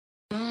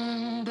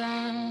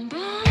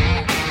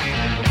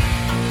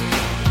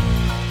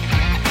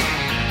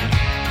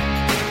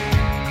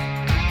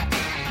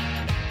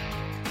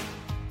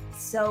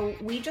So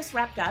we just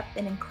wrapped up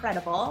an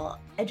incredible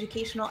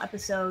educational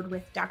episode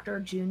with Dr.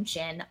 June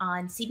Chin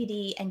on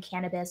CBD and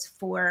cannabis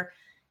for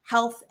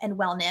health and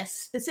wellness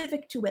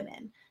specific to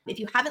women. If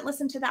you haven't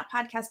listened to that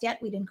podcast yet,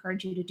 we'd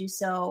encourage you to do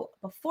so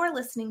before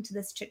listening to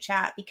this chit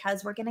chat,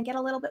 because we're going to get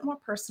a little bit more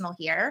personal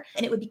here,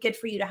 and it would be good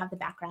for you to have the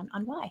background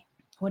on why.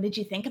 What did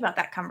you think about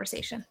that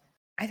conversation?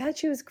 I thought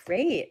she was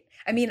great.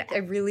 I mean, I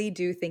really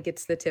do think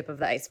it's the tip of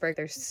the iceberg.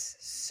 There's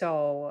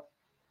so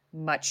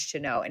much to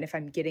know. And if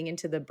I'm getting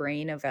into the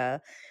brain of a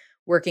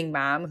working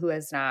mom who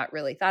has not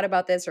really thought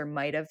about this or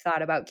might have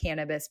thought about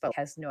cannabis but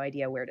has no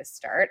idea where to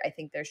start, I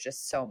think there's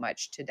just so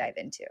much to dive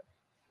into.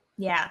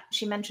 Yeah,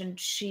 she mentioned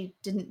she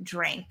didn't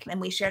drink,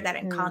 and we share that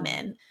in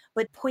common,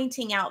 but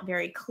pointing out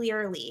very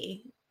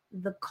clearly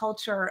the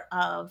culture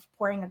of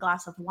pouring a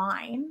glass of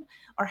wine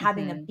or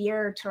having a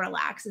beer to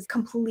relax is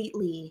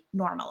completely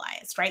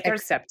normalized, right?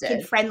 There's Accepted.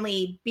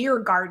 kid-friendly beer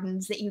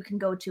gardens that you can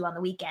go to on the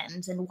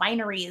weekends, and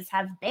wineries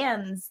have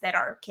bands that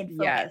are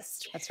kid-focused.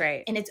 Yes, that's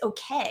right. And it's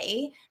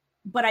okay.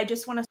 But I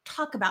just want to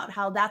talk about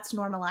how that's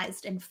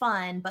normalized and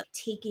fun, but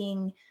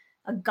taking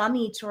a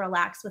gummy to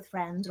relax with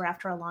friends or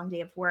after a long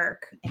day of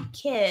work and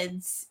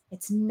kids,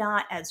 it's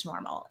not as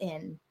normal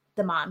in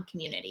the mom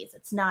communities.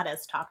 It's not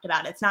as talked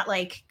about. It's not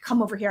like,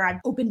 come over here,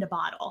 I've opened a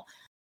bottle.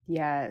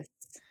 Yes.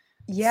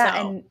 Yeah.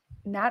 So, and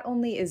not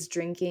only is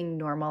drinking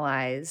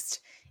normalized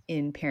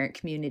in parent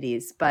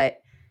communities,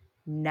 but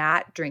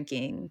not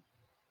drinking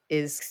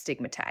is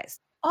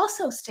stigmatized.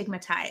 also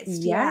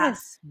stigmatized.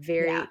 Yes.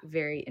 Very, Yeah.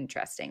 very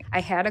interesting.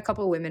 I had a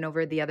couple women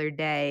over the other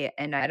day,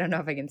 and I don't know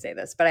if I can say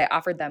this, but I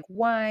offered them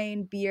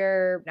wine,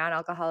 beer,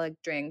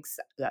 non-alcoholic drinks,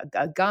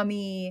 a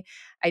gummy.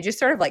 I just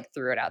sort of like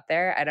threw it out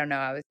there. I don't know.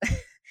 I was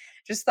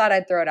just thought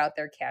I'd throw it out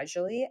there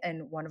casually.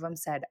 And one of them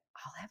said,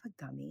 I'll have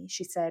a gummy.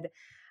 She said,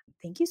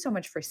 thank you so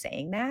much for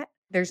saying that.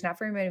 There's not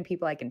very many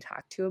people I can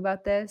talk to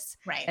about this.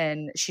 Right.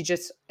 And she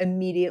just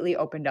immediately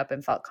opened up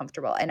and felt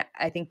comfortable. And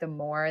I think the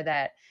more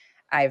that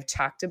I've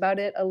talked about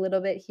it a little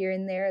bit here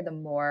and there, the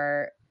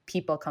more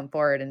people come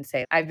forward and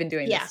say, I've been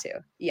doing this too.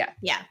 Yeah.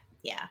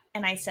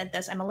 And I said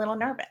this, I'm a little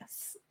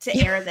nervous to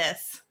air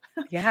this.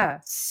 Yeah.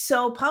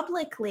 So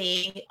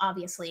publicly,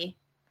 obviously,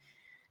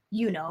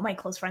 my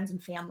close friends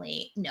and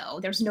family know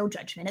there's no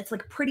judgment. It's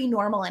like pretty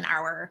normal in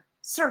our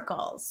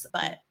circles,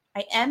 but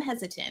I am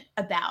hesitant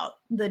about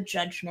the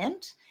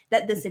judgment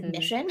that this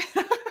admission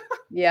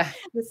Yeah.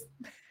 this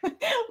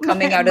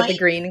coming out of the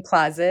green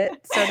closet,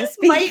 so to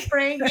speak. Might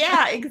bring,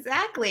 yeah,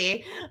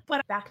 exactly.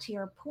 But back to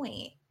your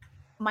point,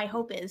 my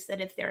hope is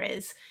that if there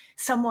is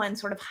someone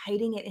sort of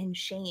hiding it in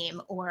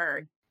shame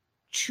or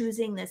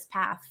choosing this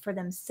path for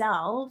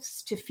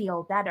themselves to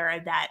feel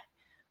better, that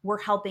we're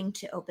helping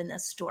to open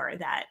this door,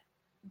 that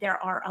there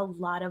are a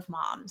lot of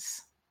moms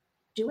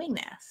doing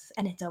this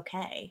and it's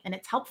okay and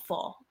it's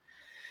helpful.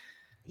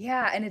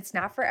 Yeah, and it's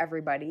not for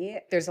everybody.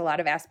 There's a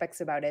lot of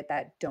aspects about it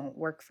that don't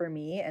work for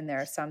me, and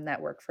there are some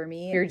that work for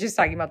me. You're just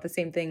talking about the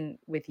same thing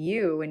with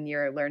you when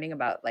you're learning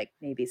about like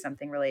maybe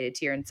something related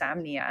to your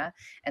insomnia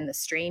and the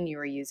strain you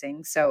were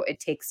using. So it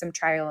takes some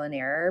trial and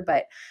error,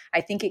 but I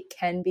think it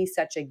can be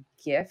such a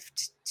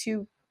gift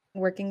to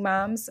working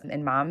moms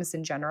and moms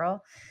in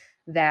general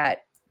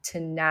that to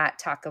not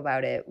talk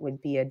about it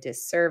would be a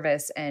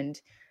disservice.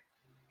 And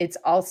it's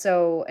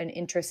also an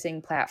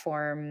interesting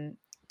platform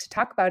to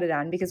talk about it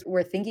on because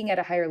we're thinking at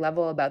a higher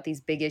level about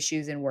these big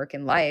issues in work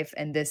and life.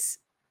 And this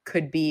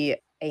could be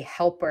a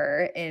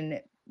helper in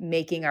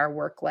making our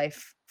work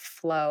life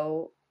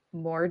flow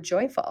more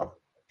joyful.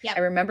 Yep. I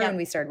remember when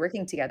we started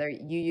working together,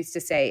 you used to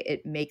say,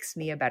 it makes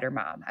me a better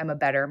mom. I'm a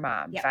better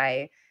mom. Yep. If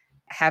I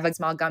have a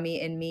small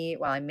gummy in me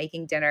while I'm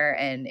making dinner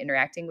and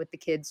interacting with the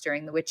kids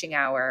during the witching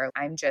hour,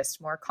 I'm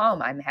just more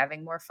calm. I'm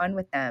having more fun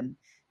with them.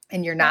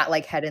 And you're not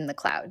like head in the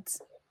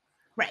clouds.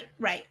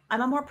 Right.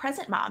 I'm a more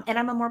present mom and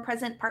I'm a more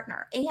present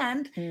partner.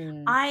 And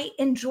I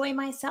enjoy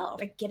myself.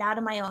 I get out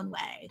of my own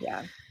way.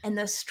 Yeah. And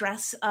the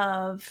stress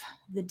of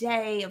the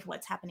day, of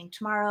what's happening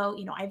tomorrow,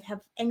 I have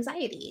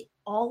anxiety.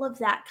 All of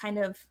that kind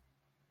of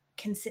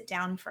can sit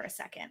down for a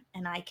second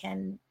and I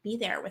can be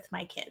there with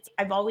my kids.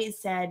 I've always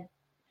said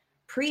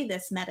pre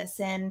this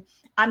medicine,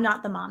 I'm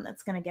not the mom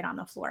that's going to get on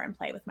the floor and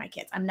play with my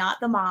kids. I'm not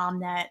the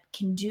mom that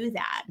can do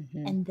that.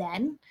 And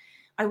then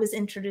I was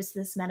introduced to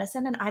this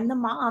medicine and I'm the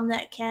mom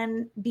that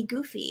can be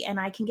goofy and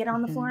I can get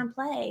on the floor and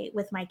play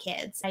with my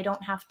kids. I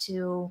don't have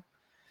to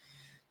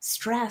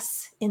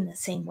stress in the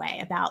same way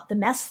about the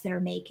mess they're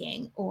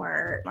making,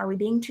 or are we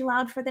being too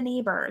loud for the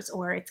neighbors,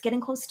 or it's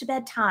getting close to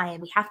bedtime.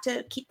 We have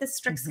to keep this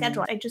strict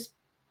schedule. I just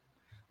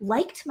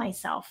liked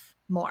myself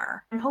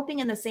more. I'm hoping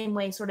in the same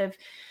way, sort of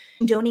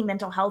condoning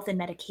mental health and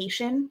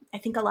medication. I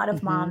think a lot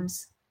of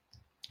moms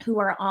who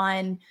are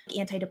on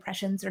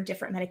antidepressants or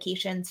different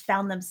medications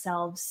found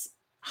themselves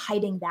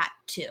hiding that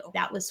too.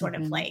 That was sort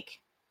of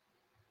like,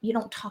 you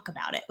don't talk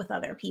about it with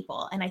other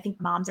people. And I think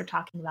moms are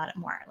talking about it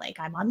more. Like,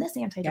 I'm on this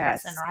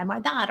antidepressant, or I'm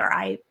on that, or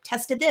I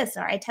tested this,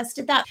 or I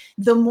tested that.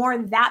 The more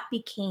that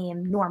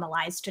became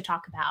normalized to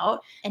talk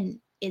about and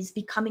is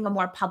becoming a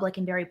more public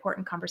and very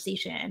important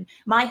conversation,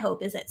 my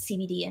hope is that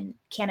CBD and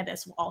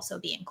cannabis will also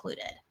be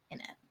included in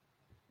it.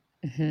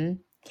 Mhm.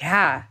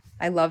 Yeah,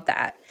 I love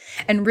that.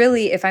 And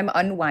really, if I'm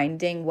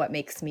unwinding what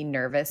makes me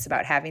nervous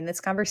about having this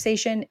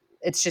conversation,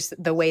 it's just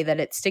the way that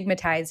it's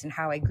stigmatized and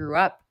how I grew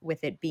up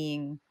with it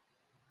being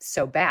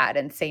so bad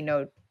and say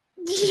no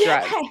to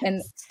drugs.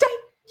 And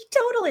Yes,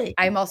 totally.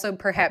 I'm also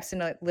perhaps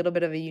in a little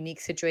bit of a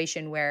unique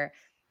situation where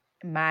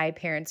my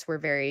parents were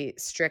very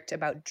strict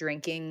about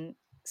drinking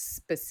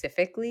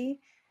specifically,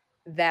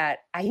 that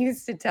I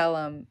used to tell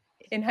them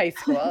in high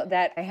school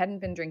that I hadn't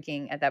been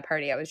drinking at that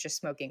party. I was just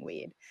smoking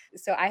weed.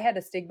 So I had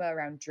a stigma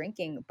around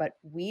drinking, but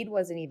weed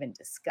wasn't even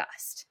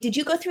discussed. Did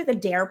you go through the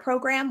DARE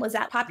program? Was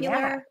that Yeah.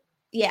 popular?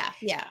 Yeah,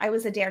 yeah. I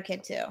was a DARE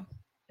kid too.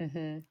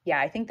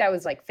 Yeah, I think that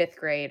was like fifth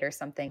grade or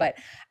something. But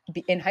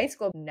in high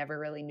school, never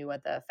really knew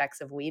what the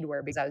effects of weed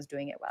were because I was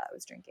doing it while I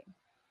was drinking.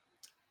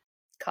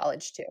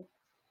 College too.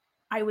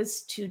 I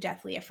was too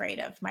deathly afraid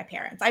of my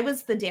parents. I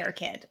was the DARE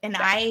kid and Yeah.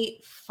 I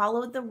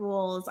followed the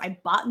rules. I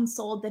bought and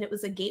sold that it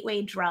was a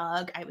gateway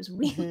drug. I was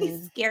really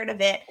Mhm. scared of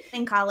it.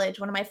 In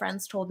college, one of my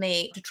friends told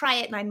me to try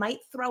it and I might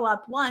throw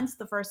up once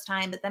the first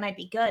time, but then I'd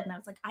be good. And I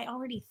was like, I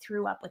already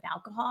threw up with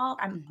alcohol.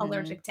 I'm Mhm.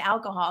 allergic to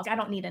alcohol. I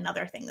don't need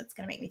another thing that's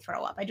going to make me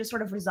throw up. I just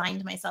sort of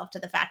resigned myself to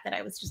the fact that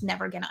I was just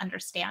never going to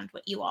understand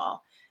what you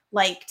all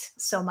liked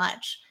so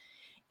much.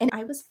 And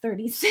I was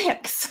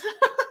 36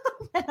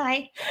 when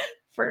I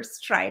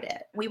first tried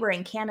it. We were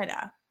in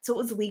Canada, so it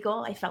was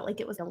legal. I felt like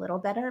it was a little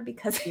better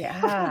because it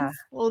Yeah.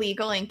 was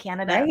legal in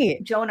Canada.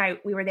 Right. Joe and I,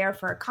 we were there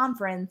for a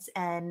conference,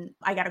 and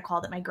I got a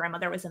call that my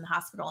grandmother was in the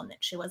hospital and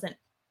that she wasn't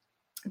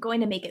going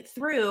to make it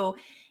through.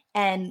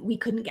 And we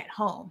couldn't get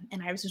home.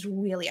 And I was just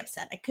really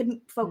upset. I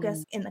couldn't Mm.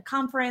 focus in the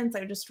conference.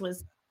 I just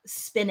was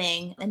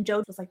spinning. And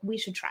Joe was like, we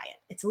should try it.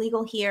 It's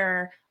legal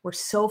here. We're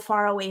so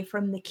far away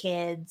from the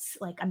kids.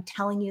 Like, I'm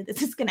telling you,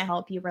 this is going to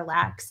help you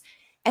relax.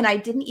 And I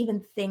didn't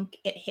even think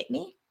it hit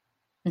me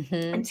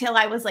Mhm. until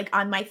I was like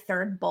on my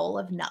third bowl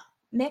of nut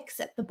mix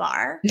at the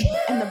bar.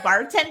 And the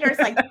bartender's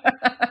like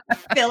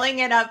filling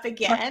it up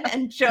again.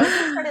 And Joe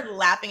just started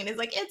laughing and he's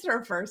like, it's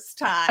her first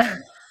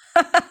time.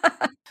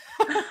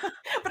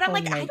 But I'm Oh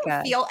like, my I don't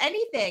gosh. feel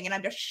anything. And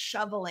I'm just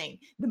shoveling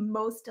the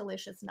most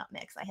delicious nut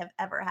mix I have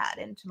ever had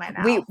into my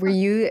Wait, mouth. were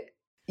you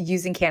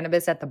using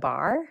cannabis at the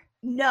bar?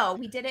 No,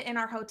 we did it in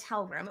our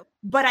hotel room,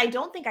 but I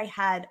don't think I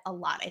had a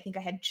lot. I think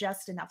I had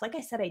just enough. Like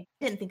I said, I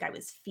didn't think I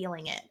was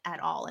feeling it at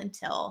all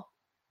until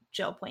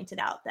Joe pointed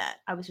out that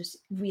I was just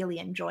really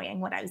enjoying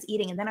what I was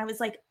eating. And then I was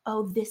like,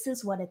 oh, this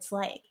is what it's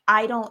like.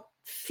 I don't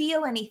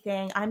feel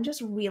anything. I'm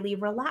just really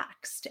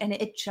relaxed. And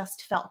it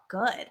just felt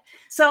good.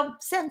 So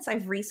since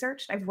I've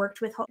researched, I've worked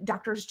with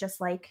doctors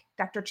just like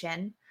Dr.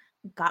 Chin,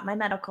 got my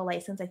medical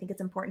license. I think it's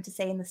important to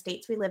say in the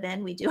states we live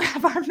in, we do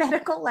have our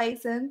medical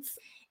license.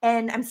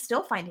 And I'm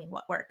still finding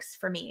what works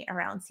for me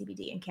around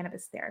CBD and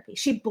cannabis therapy.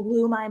 She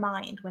blew my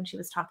mind when she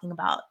was talking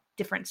about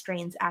different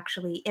strains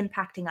actually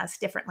impacting us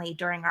differently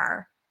during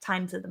our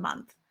times of the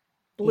month.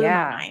 Blew my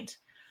Yeah. mind.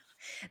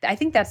 I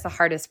think that's the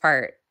hardest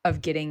part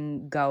of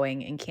getting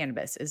going in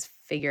cannabis is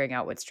figuring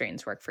out what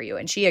strains work for you.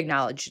 And she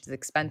acknowledged it's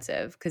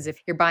expensive because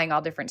if you're buying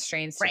all different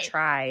strains to Right.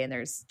 try and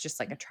there's just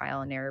like a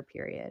trial and error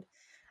period.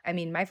 I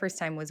mean, my first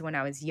time was when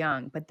I was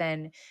young, but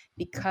then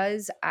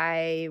because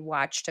I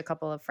watched a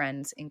couple of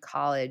friends in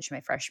college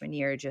my freshman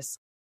year just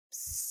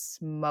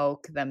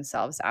smoke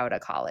themselves out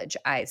of college,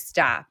 I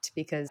stopped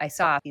because I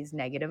saw these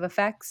negative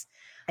effects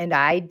and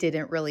I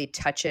didn't really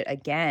touch it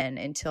again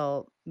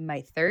until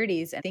my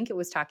 30s. I think it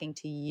was talking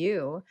to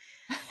you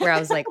where I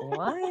was like,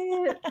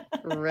 "What?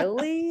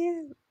 Really?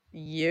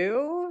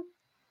 You?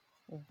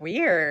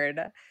 Weird."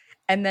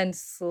 And then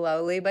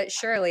slowly but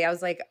surely, I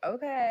was like,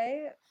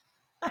 "Okay,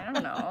 I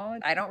don't know.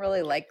 I don't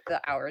really like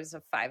the hours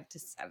of 5 to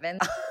 7.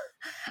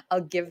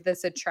 I'll give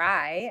this a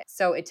try."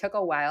 So it took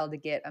a while to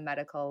get a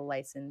medical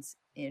license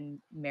in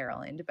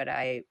Maryland, but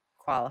I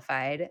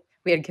qualified.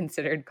 We had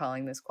considered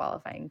calling this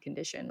qualifying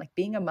condition. Like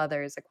being a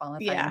mother is a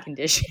qualifying Yeah.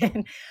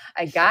 condition.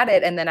 I got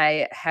it and then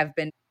I have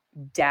been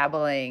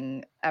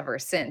dabbling ever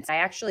since. I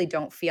actually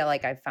don't feel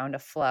like I've found a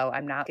flow.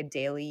 I'm not a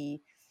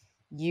daily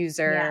Yeah.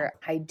 user.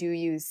 I do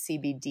use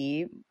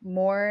CBD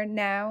more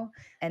now.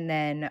 And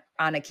then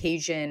on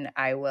occasion,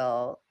 I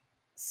will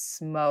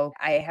smoke.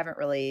 I haven't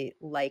really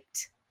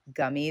liked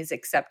gummies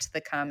except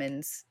the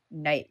Commons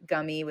night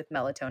gummy with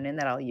melatonin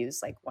that I'll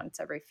use like once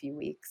every few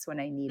weeks when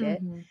I need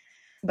it. Mm-hmm.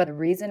 But the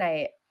reason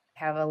I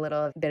have a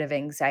little bit of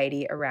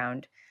anxiety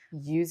around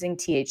using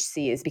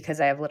THC is because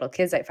I have little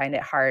kids. I find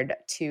it hard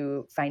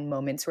to find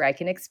moments where I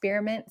can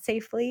experiment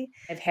safely.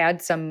 I've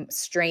had some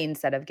strains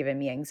that have given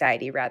me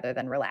anxiety rather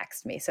than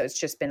relaxed me. So it's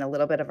just been a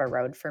little bit of a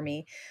road for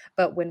me.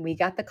 But when we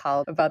got the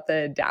call about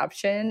the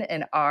adoption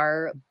and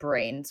our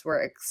brains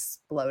were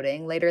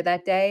exploding later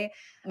that day,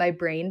 my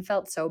brain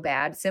felt so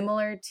bad,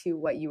 similar to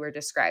what you were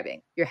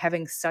describing. You're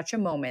having such a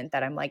moment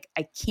that I'm like,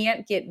 I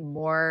can't get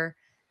more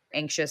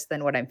anxious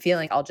than what I'm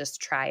feeling. I'll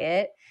just try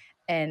it.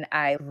 And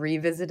I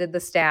revisited the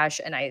stash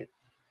and I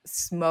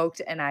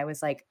smoked and I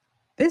was like,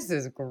 this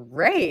is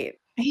great.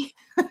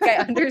 I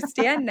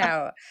understand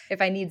now.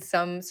 If I need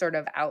some sort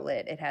of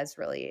outlet, it has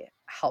really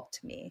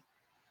helped me.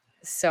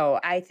 So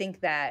I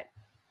think that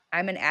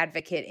I'm an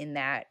advocate in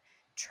that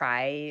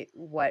try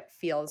what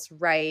feels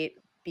right,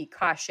 be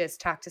cautious,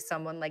 talk to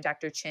someone like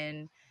Dr.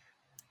 Chin,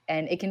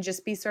 and it can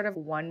just be sort of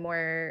one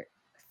more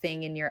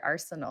thing in your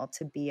arsenal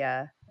to be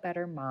a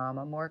better mom,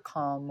 a more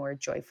calm, more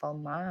joyful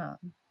mom.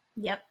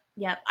 Yep.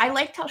 Yep. I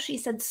liked how she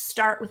said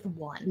start with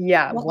one.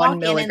 Yeah, Don't 1 walk in and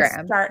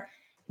milligram. start,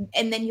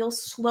 and then you'll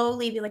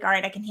slowly be like, all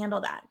right, I can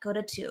handle that. Go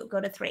to 2,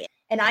 go to 3.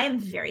 And I am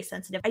very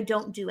sensitive. I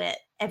don't do it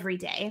every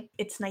day.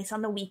 It's nice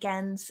on the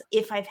weekends.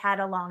 If I've had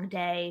a long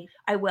day,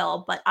 I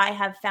will, but I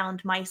have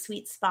found my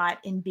sweet spot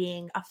in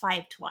being a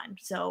 5 to 1.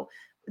 So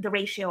the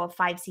ratio of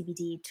 5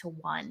 CBD to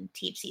 1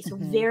 THC. So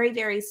Mhm. very,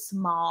 very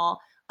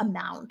small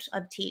amount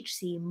of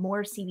THC,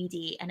 more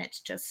CBD, and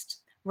it's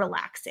just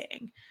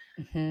relaxing.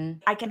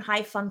 Mhm. I can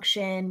high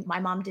function. My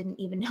mom didn't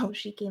even know.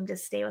 She came to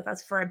stay with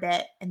us for a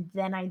bit, and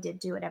then I did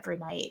do it every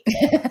night.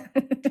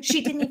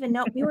 She didn't even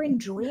know. We were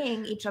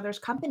enjoying each other's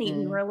company.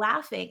 We Mhm. were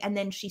laughing. And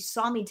then she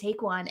saw me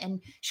take one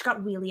and she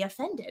got really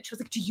offended. She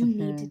was like, do you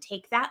need to Mhm.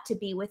 take that to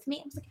be with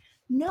me? I was like,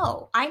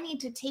 no, I need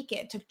to take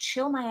it to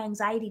chill my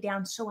anxiety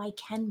down so I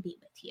can be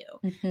with you.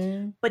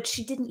 Mhm. But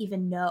she didn't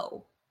even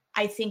know.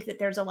 I think that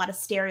there's a lot of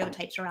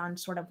stereotypes around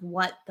sort of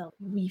what the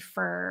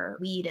reefer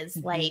weed is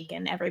like, Mhm.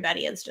 and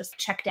everybody is just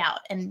checked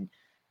out. And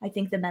I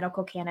think the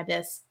medical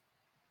cannabis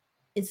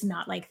is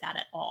not like that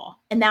at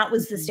all. And that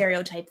was the Mhm.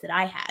 stereotype that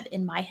I had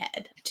in my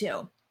head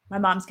too. My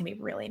mom's gonna be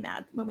really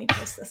mad when we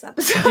post this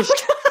episode.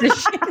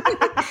 Does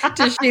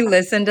does she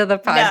listen to the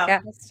No,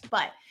 podcast?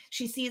 but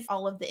she sees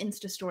all of the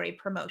Insta story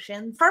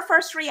promotions. Her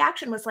first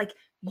reaction was like,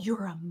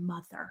 "You're a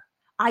mother.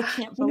 I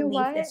can't You know believe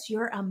what? this.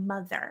 You're a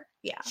mother."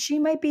 Yeah. She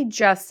might be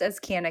just as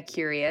canna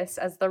curious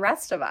as the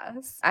rest of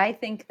us. I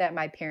think that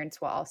my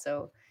parents will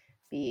also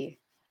be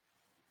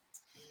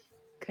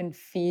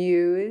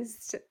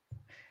confused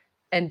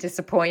and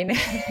disappointed.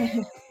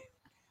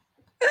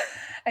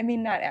 I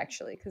mean, not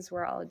actually, because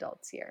we're all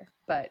adults here,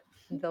 but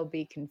they'll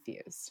be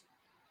confused.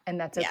 And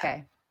that's Yeah.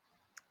 okay.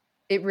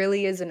 It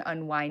really is an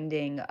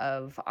unwinding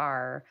of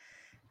our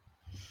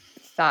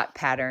thought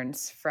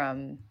patterns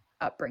from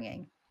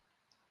upbringing.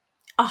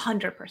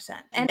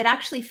 100%. And it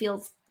actually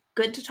feels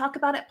good to talk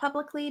about it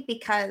publicly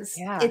because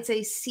Yeah. it's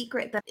a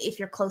secret that if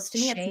you're close to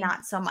me, it's Shame.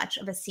 not so much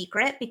of a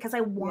secret because I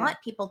Yeah.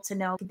 want people to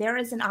know there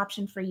is an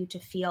option for you to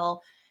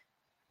feel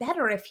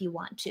better if you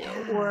want to,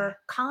 Yeah. or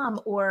calm,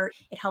 or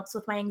it helps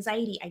with my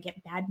anxiety. I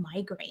get bad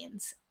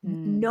migraines.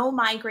 Mm. No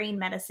migraine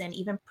medicine,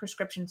 even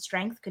prescription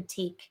strength, could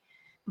take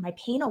my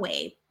pain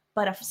away.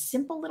 But a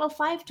simple little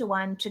 5 to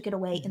 1 took it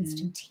away Mhm.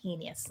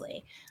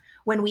 instantaneously.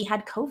 When we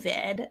had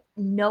COVID,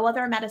 no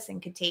other medicine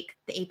could take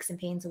the aches and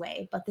pains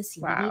away, but the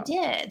CBD Wow.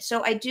 did.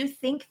 So I do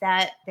think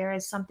that there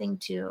is something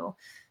to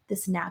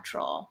this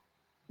natural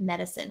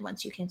medicine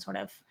once you can sort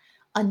of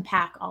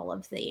unpack all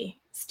of the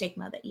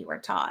stigma that you were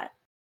taught.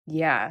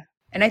 Yeah.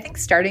 And I think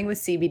starting with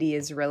CBD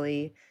is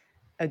really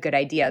a good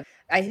idea.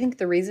 I think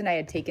the reason I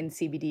had taken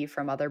CBD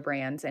from other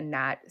brands and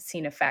not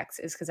seen effects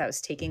is because I was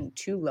taking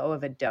too low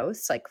of a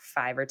dose, like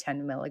 5 or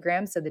 10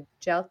 milligrams. So the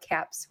gel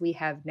caps we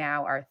have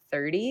now are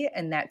 30,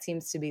 and that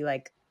seems to be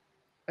like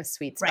a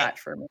sweet Right. spot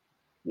for me.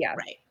 Yeah.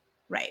 Right.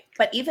 Right.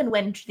 But even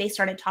when they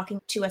started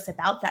talking to us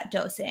about that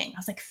dosing, I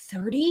was like,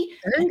 30?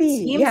 That 30.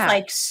 seems Yeah.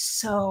 like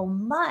so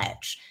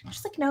much.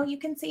 She's like, no, you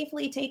can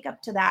safely take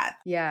up to that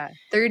Yeah.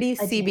 30 a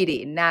day.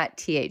 CBD, not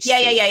Yeah, yeah, THC,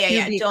 yeah, yeah, to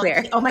yeah. be Don't,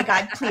 clear. oh my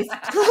God, please,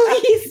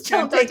 please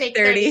Don't don't take take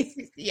 30.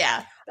 30.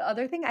 Yeah. The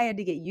other thing I had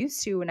to get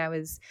used to when I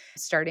was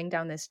starting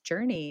down this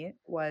journey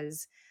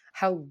was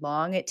how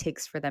long it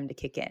takes for them to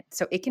kick in.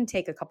 So it can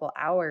take a couple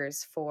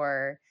hours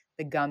for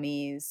the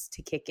gummies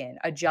to kick in.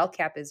 A gel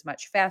cap is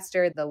much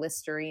faster. The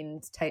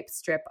Listerine type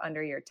strip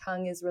under your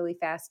tongue is really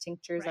fast.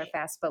 Tinctures are Right.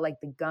 fast, but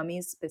like the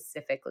gummies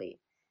specifically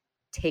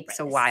takes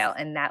Right. a This, while.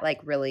 And that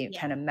like really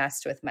yeah. kind of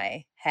messed with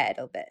my head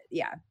a bit.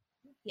 Yeah.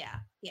 Yeah.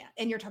 Yeah.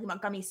 And you're talking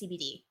about gummy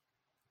CBD.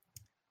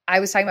 I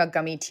was talking about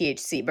gummy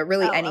THC, but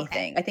really Oh, okay.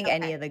 anything. I think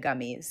any Okay. of the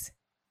gummies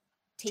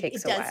It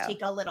takes a does while.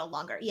 take a little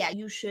longer. Yeah,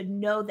 you should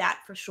know that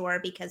for sure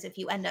because if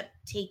you end up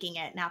taking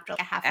it and after like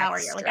a half hour,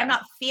 you're like, I'm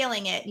Extra. not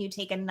feeling it, and you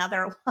take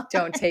another one.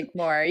 Don't take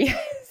more.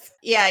 Yes.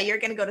 Yeah, you're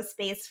gonna go to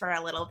space for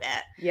a little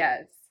bit.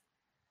 Yes.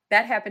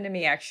 That happened to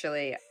me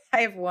actually.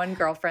 I have one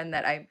girlfriend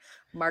that I'm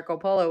Marco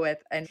Polo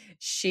with, and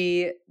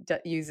she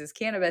uses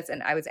cannabis.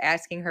 And I was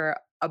asking her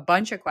a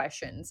bunch of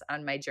questions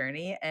on my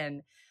journey.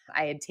 And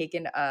I had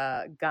taken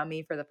a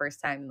gummy for the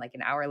first time. Like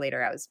an hour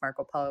later, I was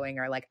Marco Poloing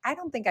her, like, I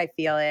don't think I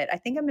feel it. I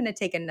think I'm going to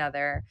take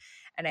another.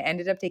 And I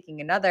ended up taking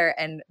another.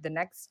 And the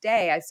next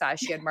day, I saw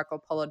she had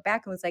Marco Poloed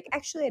back and was like,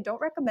 actually, I don't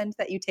recommend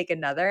that you take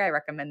another. I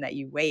recommend that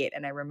you wait.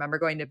 And I remember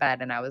going to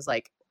bed and I was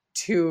like,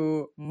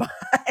 too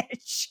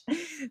much.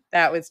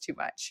 That was too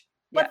much.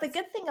 But the Yes,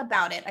 good thing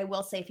about it, I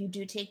will say, if you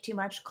do take too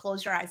much,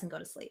 close your eyes and go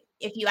to sleep.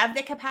 If you have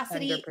the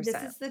capacity, this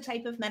 100%. is the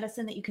type of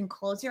medicine that you can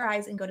close your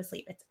eyes and go to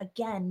sleep. It's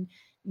again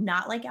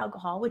not like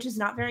alcohol, which is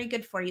not very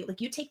good for you. Like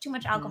you take too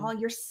much Mhm, alcohol,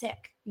 you're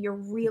sick. You're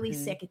really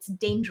mhm. sick. It's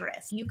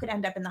dangerous. You could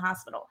end up in the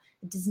hospital.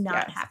 It does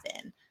not Yes.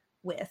 happen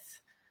with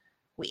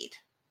weed.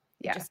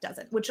 It Yeah. just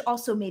doesn't, which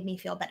also made me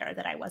feel better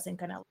that I wasn't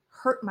going to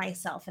hurt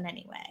myself in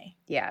any way.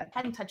 Yeah.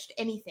 Hadn't touched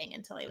anything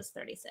until I was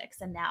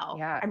 36. And now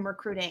Yeah. I'm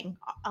recruiting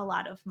a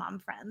lot of mom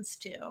friends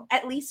to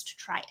at least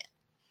try it.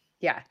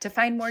 Yeah. To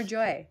find more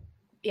joy.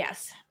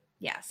 Yes.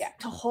 Yes. Yeah.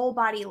 To whole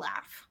body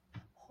laugh.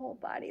 Whole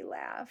body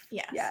laugh.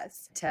 Yes.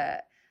 Yes.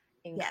 To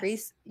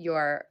increase Yes.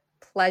 your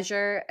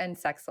pleasure and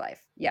sex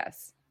life.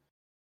 Yes.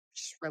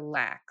 Just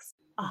relax.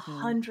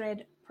 Mhm.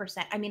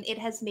 100%. I mean, it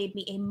has made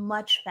me a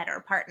much better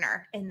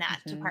partner in that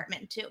Mhm.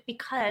 department too,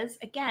 because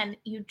again,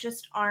 you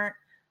just aren't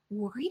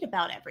worried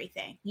about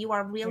everything. You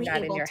are You're really not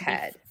in able your to be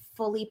head.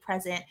 fully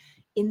present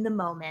in the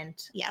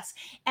moment. Yes.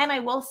 And I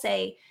will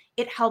say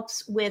it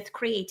helps with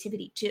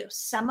creativity too.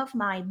 Some of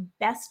my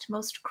best,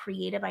 most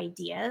creative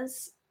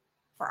ideas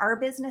for our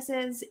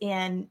businesses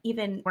and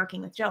even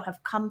working with Joe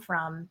have come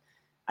from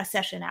a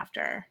session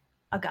after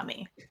a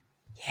gummy.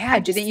 Yeah, I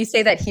didn't just you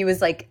say that he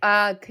was like,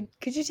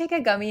 could you take a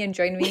gummy and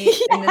join me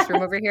in this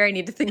room over here? I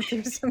need to think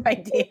through some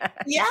ideas."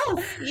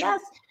 Yes, yes,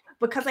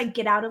 because I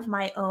get out of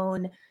my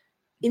own Mhm.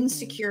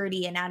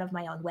 insecurity and out of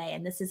my own way,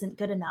 and this isn't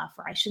good enough,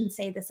 or I shouldn't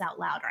say this out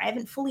loud, or I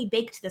haven't fully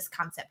baked this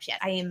concept yet.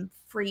 I am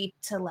free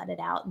to let it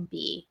out and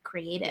be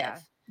creative. Yeah.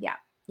 Yeah,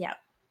 yeah.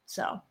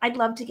 So I'd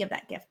love to give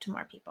that gift to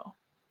more people.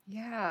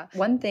 Yeah.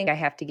 One thing I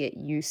have to get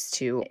used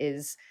to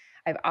is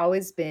I've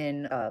always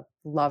been a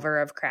lover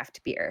of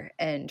craft beer.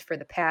 And for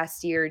the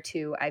past year or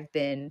two, I've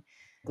been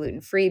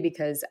gluten free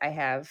because I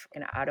have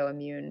an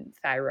autoimmune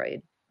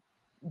thyroid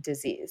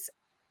disease.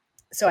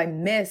 So I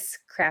miss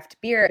craft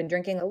beer and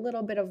drinking a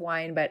little bit of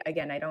wine. But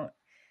again, I don't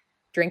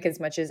drink as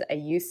much as I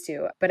used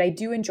to, but I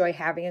do enjoy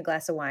having a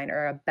glass of wine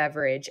or a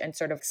beverage and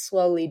sort of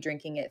slowly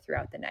drinking it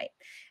throughout the night.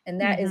 And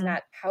that is Mhm.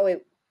 not how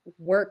it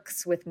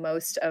works with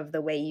most of the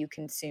way you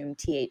consume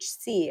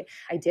THC.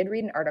 I did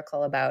read an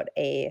article about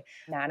a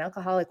non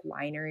alcoholic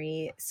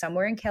winery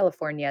somewhere in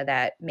California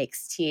that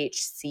makes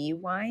THC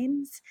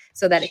wines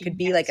so that it could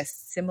be like a Genius.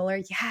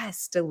 similar,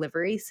 yes,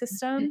 delivery Mhm.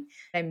 system.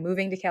 I'm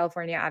moving to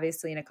California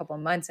obviously in a couple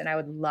of months and I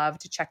would love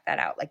to check that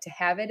out. Like to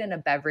have it in a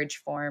beverage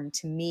form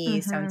to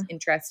me sounds Mhm.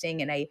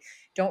 interesting and I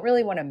don't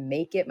really want to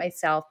make it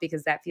myself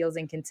because that feels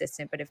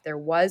inconsistent, but if there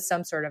was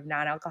some sort of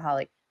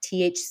non-alcoholic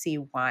THC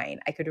wine,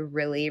 I could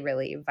really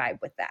really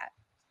vibe with that.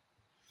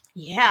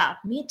 Yeah,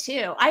 me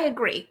too. I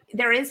agree.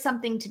 There is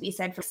something to be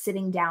said for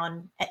sitting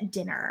down at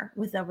dinner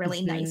with a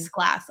really nice Mhm.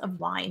 glass of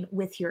wine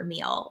with your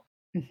meal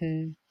Mhm.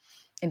 And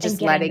and just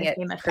getting letting the it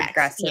same effects. Yeah,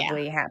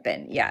 progressively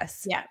happen.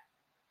 Yes. yeah.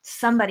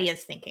 Somebody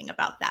is thinking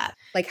about that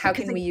Like how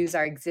because can we use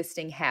our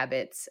existing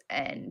habits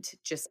and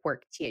just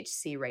work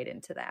THC right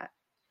into that?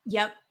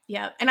 yep,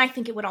 yep. And I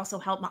think it would also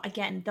help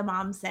again the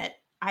moms that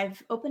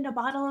I've opened a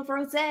bottle of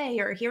rosé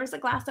or here's a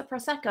glass of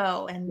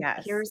prosecco and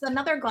Yes. here's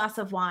another glass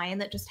of wine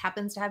that just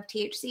happens to have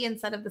THC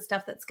instead of the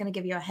stuff that's going to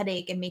give you a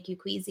headache and make you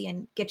queasy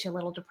and get you a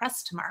little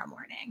depressed tomorrow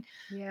morning.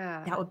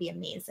 Yeah. That would be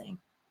amazing.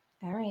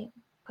 All right,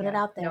 put it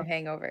Yeah. out No there.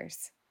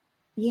 hangovers.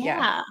 Yeah.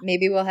 Yeah,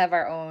 Maybe we'll have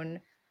our own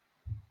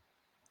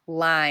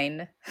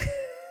line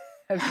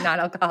of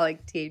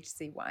non-alcoholic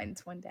THC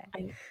wines one day.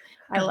 I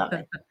I love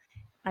it.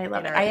 I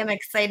love In it. I our am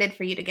excited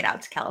for you to get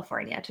out to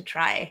California to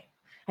try.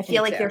 I Me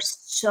feel like too. they're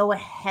so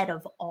ahead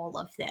of all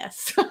of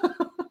this.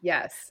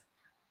 Yes.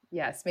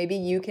 Yes, maybe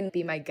you can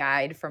be my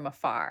guide from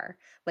afar.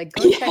 Like,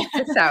 "Go check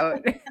Yeah. this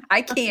out.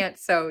 I can't,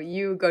 so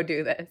you go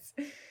do this."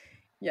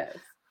 Yes.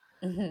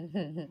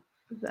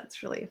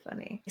 That's really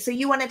funny. So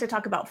you wanted to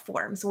talk about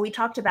forms. We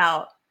talked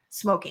about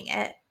smoking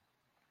it.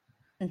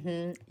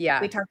 Mhm. We Yeah.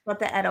 talked about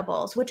the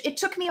edibles, which it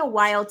took me a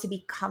while to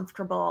be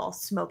comfortable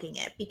smoking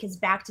it because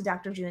back to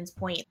Dr. June's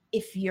point,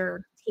 if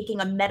you're taking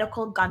a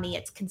medical gummy,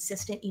 it's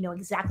consistent, you know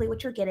exactly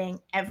what you're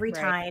getting every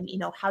Right. time, you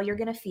know how you're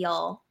going to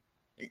feel.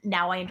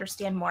 Now I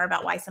understand more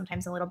about why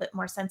sometimes I'm a little bit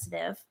more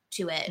sensitive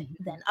to it Mhm.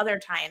 than other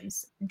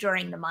times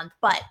during the month,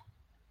 but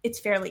it's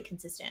fairly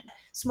consistent.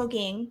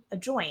 Smoking a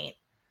joint,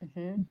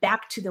 Mhm.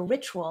 back to the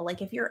ritual,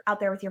 like if you're out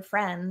there with your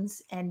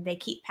friends and they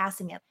keep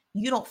passing it,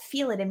 you don't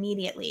feel it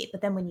immediately,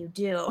 but then when you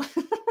do,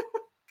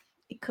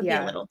 it could be a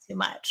Yeah. little too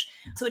much.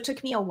 So it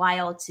took me a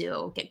while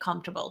to get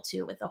comfortable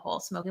too with the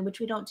whole smoking, which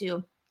we don't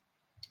do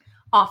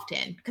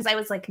often because I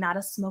was like not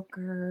a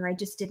smoker. I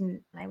just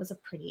didn't, I was a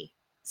pretty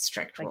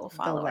strict Like rule the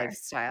follower.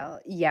 lifestyle.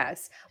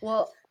 Yes.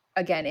 Well,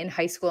 again, in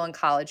high school and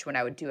college when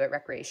I would do it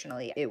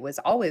recreationally, it was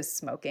always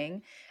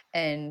smoking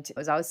and it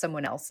was always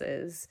someone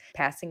else's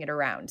passing it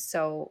around.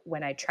 So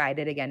when I tried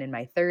it again in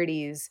my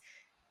 30s,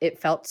 it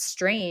felt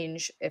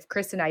strange. If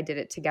Chris and I did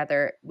it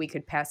together, we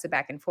could pass it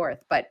back and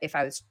forth. But if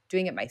I was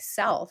doing it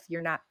myself,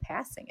 you're not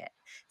passing it.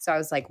 So I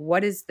was like,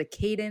 what is the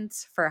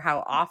cadence for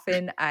how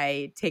often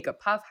I take a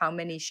puff? How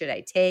many should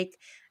I take?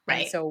 And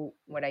Right. so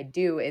what I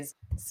do is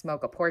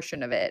smoke a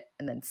portion of it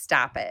and then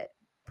stop it,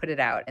 put it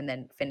out, and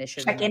then finish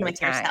it Check in another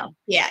with yourself. time.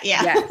 Yeah.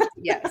 Yeah. Yes,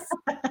 yes.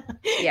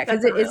 Yeah,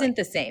 because That's a it really isn't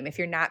the same. If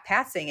you're not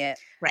passing it,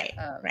 right.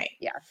 Right.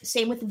 yeah,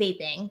 Same with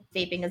vaping.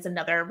 Vaping is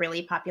another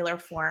really popular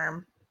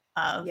form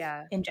of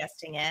yeah.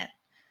 ingesting it.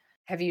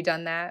 Have you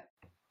done that?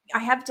 I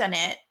have done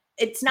it.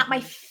 It's not my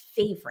Mhm,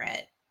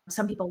 favorite.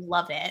 Some people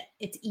love it.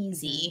 It's mhm.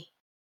 easy.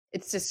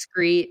 It's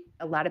discreet.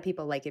 A lot of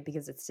people like it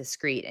because it's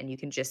discreet and you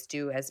can just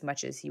do as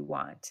much as you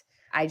want.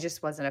 I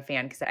just wasn't a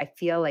fan because I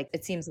feel like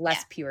it seems Yeah,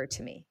 less pure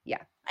to me.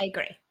 Yeah. I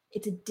agree.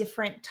 It's a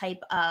different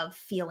type of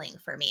feeling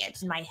for me.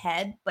 It's in my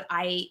head, but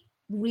I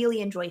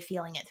really enjoy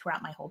feeling it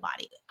throughout my whole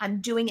body. I'm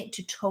doing it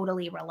to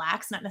totally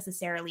relax, not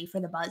necessarily for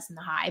the buzz and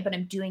the high, but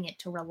I'm doing it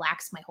to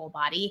relax my whole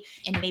body.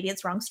 And maybe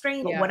it's wrong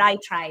strain, but what Yeah. I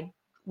tried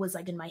was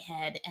like in my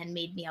head and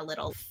made me a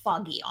little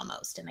foggy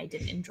almost. And I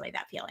didn't enjoy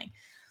that feeling.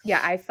 Yeah,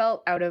 I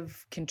felt out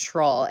of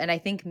control, and I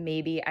think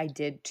maybe I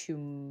did too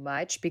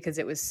much because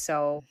it was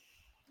so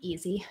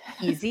Easy.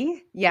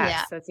 easy. Yeah.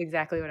 Yes, that's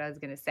exactly what I was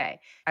gonna say.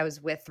 I was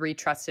with 3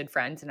 trusted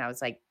friends, and I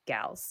was like,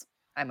 "Gals,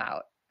 I'm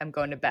out. I'm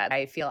going to bed.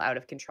 I feel out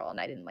of control," and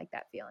I didn't like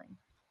that feeling.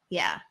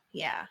 Yeah.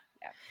 Yeah.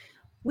 Yeah.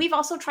 We've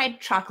also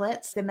tried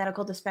chocolates. The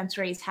medical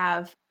dispensaries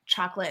have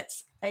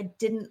chocolates. I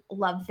didn't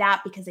love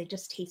that because they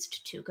just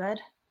taste too good.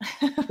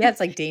 Yeah, it's,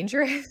 like,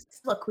 dangerous.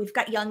 Look, we've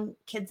got young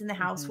kids in the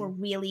house. We're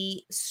Mhm,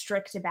 really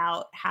strict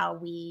about how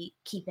we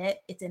keep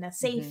it. It's in a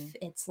safe, mhm.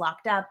 it's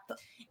locked up.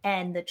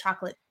 And the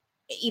chocolate,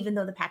 even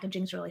though the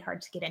packaging is really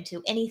hard to get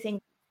into,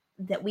 anything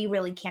that we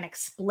really can't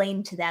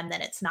explain to them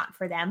that it's not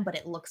for them, but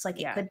it looks like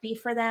it Yeah, could be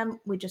for them,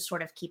 we just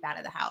sort of keep out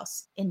of the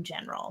house in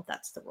general.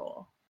 That's the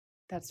rule.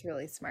 that's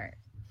really smart.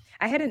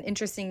 I had an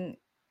interesting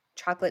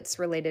chocolates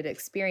related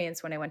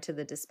experience when I went to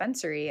the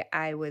dispensary.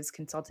 I was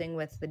consulting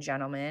with the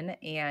gentleman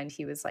and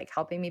he was like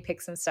helping me pick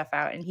some stuff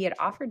out and he had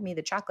offered me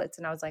the chocolates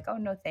and I was like, "Oh,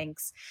 no,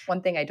 thanks."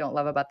 One thing I don't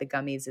love about the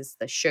gummies is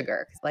the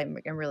sugar cuz I'm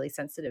really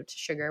sensitive to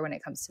sugar when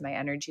it comes to my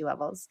energy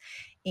levels.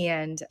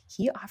 And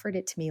he offered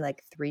it to me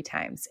like 3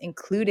 times,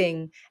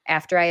 including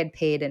after I had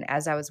paid and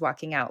as I was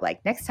walking out,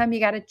 like, "Next time you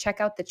got to check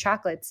out the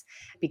chocolates."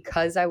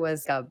 Because I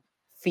was a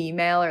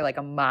female or like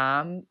a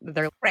mom,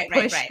 they're Right,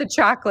 right, push right. the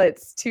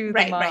chocolates to the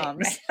Right, right,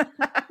 moms. right.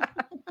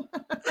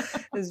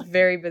 It was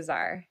very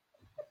bizarre.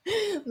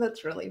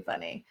 That's really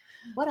funny.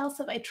 What else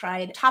have I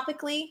tried?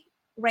 Topically,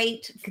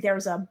 right?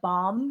 There's a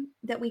balm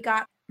that we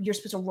got. You're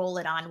supposed to roll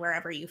it on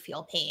wherever you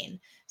feel pain.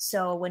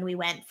 So when we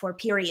went for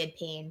period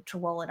pain, to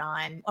roll it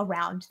on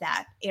around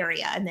that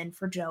area. And then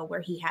for Joe, where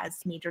he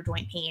has major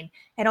joint pain,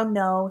 I don't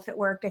know if it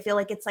worked. I feel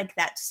like it's like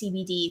that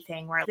CBD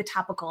thing where the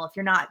topical, if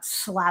you're not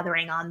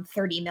slathering on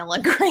 30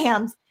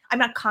 milligrams, I'm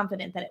not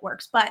confident that it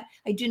works, but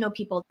I do know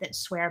people that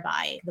swear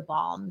by the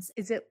balms.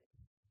 Is it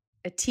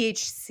a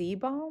THC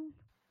balm?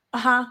 Uh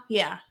huh.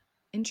 Yeah.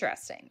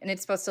 Interesting. And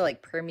it's supposed to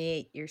like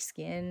permeate your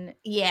skin?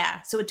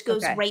 Yeah, so it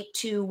goes Okay, right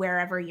to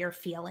wherever you're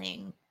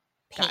feeling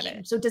got pain.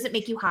 it. So it doesn't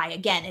make you high.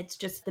 Again, it's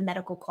just the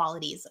medical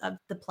qualities of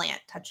the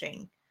plant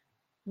touching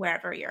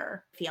wherever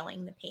you're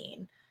feeling the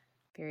pain.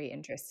 Very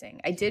interesting.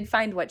 I did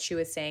find what she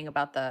was saying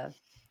about the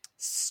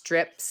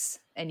strips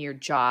and your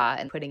jaw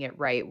and putting it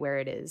right where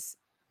it is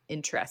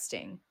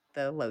interesting.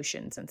 The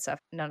lotions and stuff.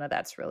 None of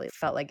that's really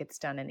felt like it's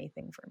done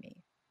anything for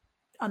me.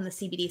 On the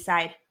CBD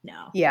side,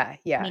 no, Yeah, me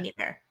yeah.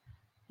 neither.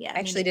 Yeah, I me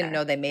actually didn't neither.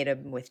 know they made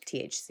them with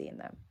THC in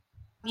them.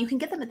 You can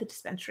get them at the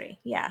dispensary.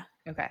 Yeah.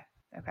 Okay,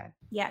 okay.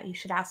 Yeah, you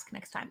should ask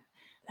next time.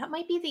 That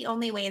might be the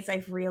only ways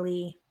I've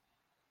really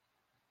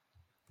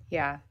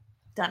Yeah,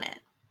 done it.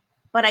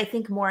 But I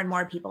think more and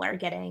more people are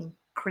getting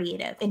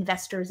creative.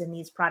 Investors in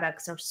these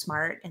products are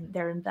smart and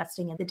they're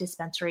investing in the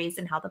dispensaries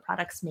and how the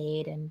product's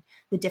made and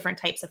the different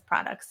types of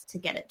products to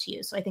get it to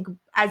you. So I think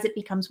as it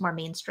becomes more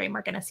mainstream,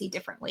 we're going to see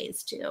different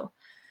ways to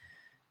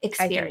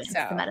I think experience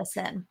the so.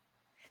 medicine.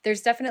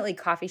 There's definitely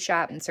coffee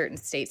shop in certain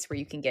states where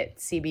you can get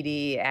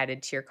CBD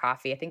added to your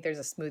coffee. I think there's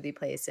a smoothie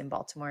place in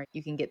Baltimore.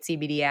 You can get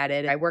CBD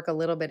added. I work a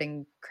little bit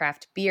in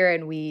craft beer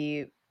and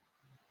we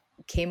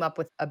came up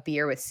with a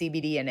beer with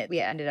CBD in it. We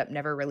ended up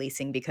never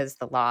releasing because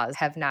the laws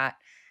have not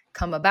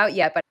come about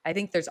yet. But I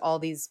think there's all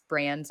these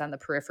brands on the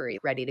periphery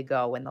ready to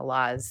go when the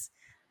laws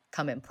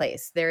come in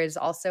place. There is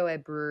also a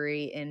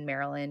brewery in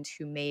Maryland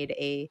who made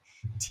a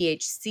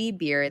THC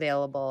beer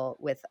available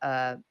with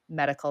a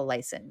medical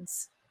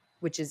license,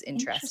 which is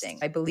interesting.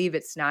 I Interesting. believe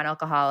it's non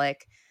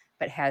alcoholic,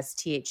 but has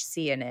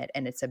THC in it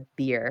and it's a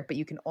beer, but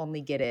you can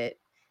only get it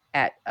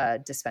at a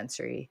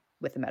dispensary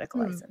with a medical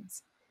Hmm.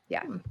 license.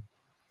 Yeah. Hmm.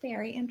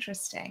 Very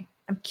interesting.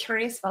 I'm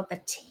curious about the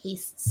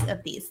tastes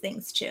of these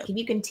things too. If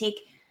you can take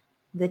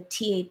the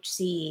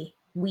THC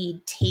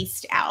weed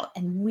taste out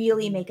and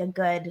really Mhm. make a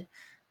good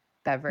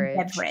Beverage.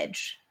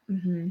 beverage.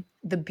 Hmm.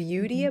 The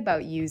beauty Hmm.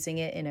 about using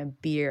it in a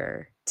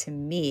beer to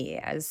me,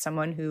 as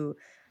someone who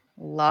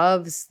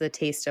loves the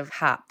taste of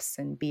hops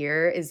and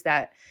beer, is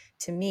that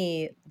to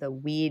me, the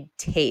weed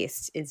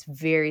taste is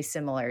very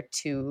similar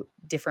to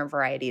different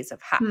varieties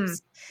of Hmm.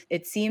 hops.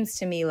 It seems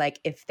to me like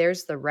if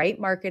there's the right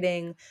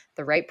marketing,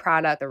 the right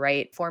product, the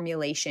right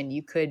formulation,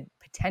 you could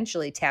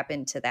potentially tap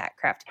into that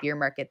craft beer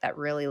market that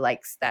really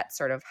likes that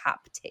sort of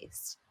hop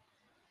taste.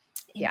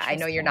 Yeah, I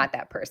know you're Interesting. not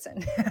that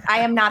person. I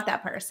am not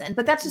that person,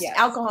 but that's just Yes.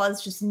 alcohol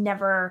is just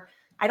never,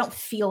 I don't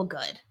feel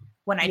good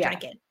when I Yeah.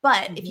 drink it.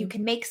 But if you Mhm.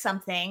 can make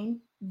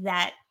something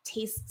that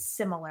tastes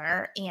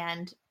similar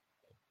and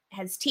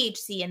has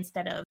THC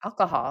instead of,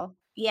 Alcohol.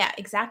 yeah,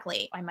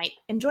 exactly, I might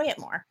enjoy it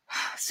more.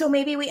 So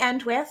maybe we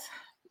end with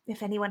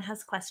if anyone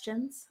has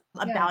questions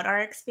about our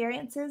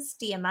experiences,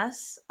 DM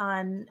us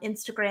on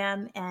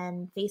Instagram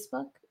and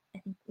Facebook. I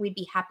think we'd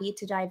be happy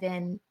to dive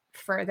in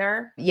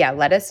further. Yeah,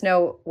 let us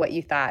know what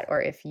you thought,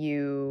 or if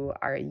you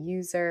are a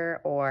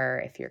user,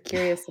 or if you're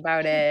curious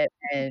about it,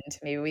 and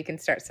maybe we can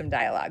start some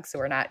dialogue so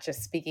we're not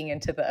just speaking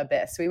into the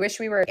abyss. We wish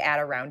we were at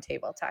a round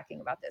table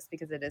talking about this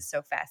because it is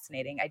so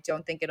fascinating. I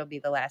don't think it'll be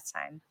the last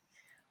time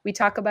we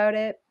talk about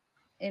it,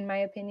 in my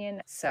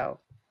opinion. So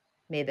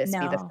may this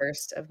be the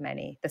first of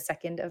many, the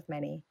second of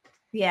many.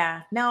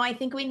 Yeah. No, I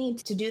think we need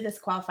to do this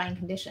qualifying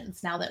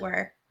conditions now that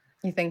we're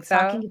so?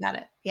 Talking about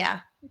it. Yeah.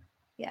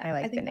 Yeah.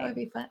 I think that would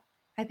be fun.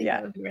 I think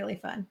that would be really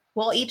fun.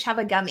 We'll each have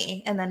a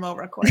gummy and then we'll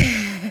record.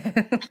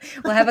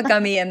 We'll have a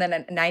gummy and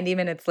then 90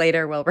 minutes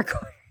later we'll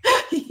record.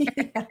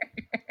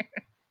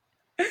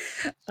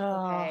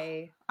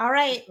 Okay. All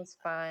right. It was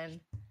fun.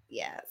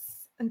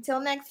 Yes.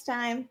 Until next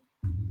time.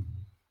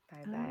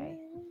 Bye-bye.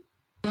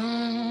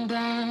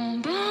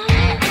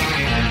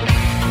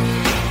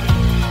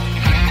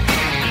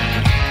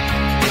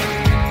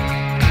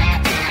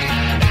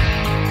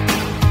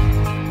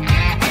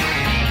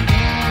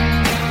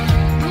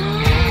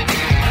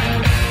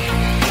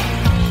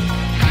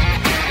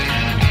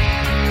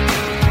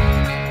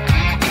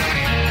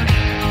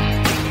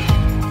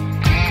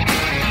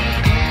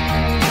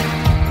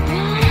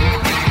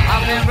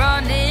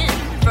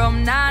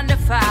 From 9 to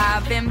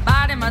 5, been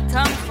biting my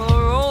tongue for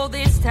all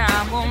this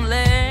time. Won't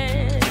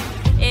let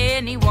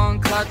anyone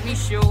cut me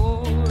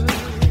short.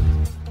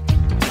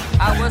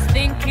 I was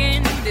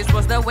thinking this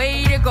was the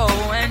way to go,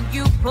 and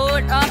you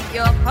put up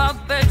your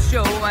puppet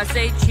show. I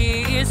say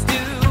cheers to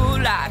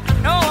life.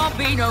 No, I'll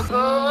be no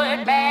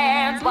good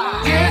man's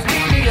wife. Just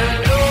leave me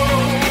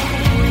alone.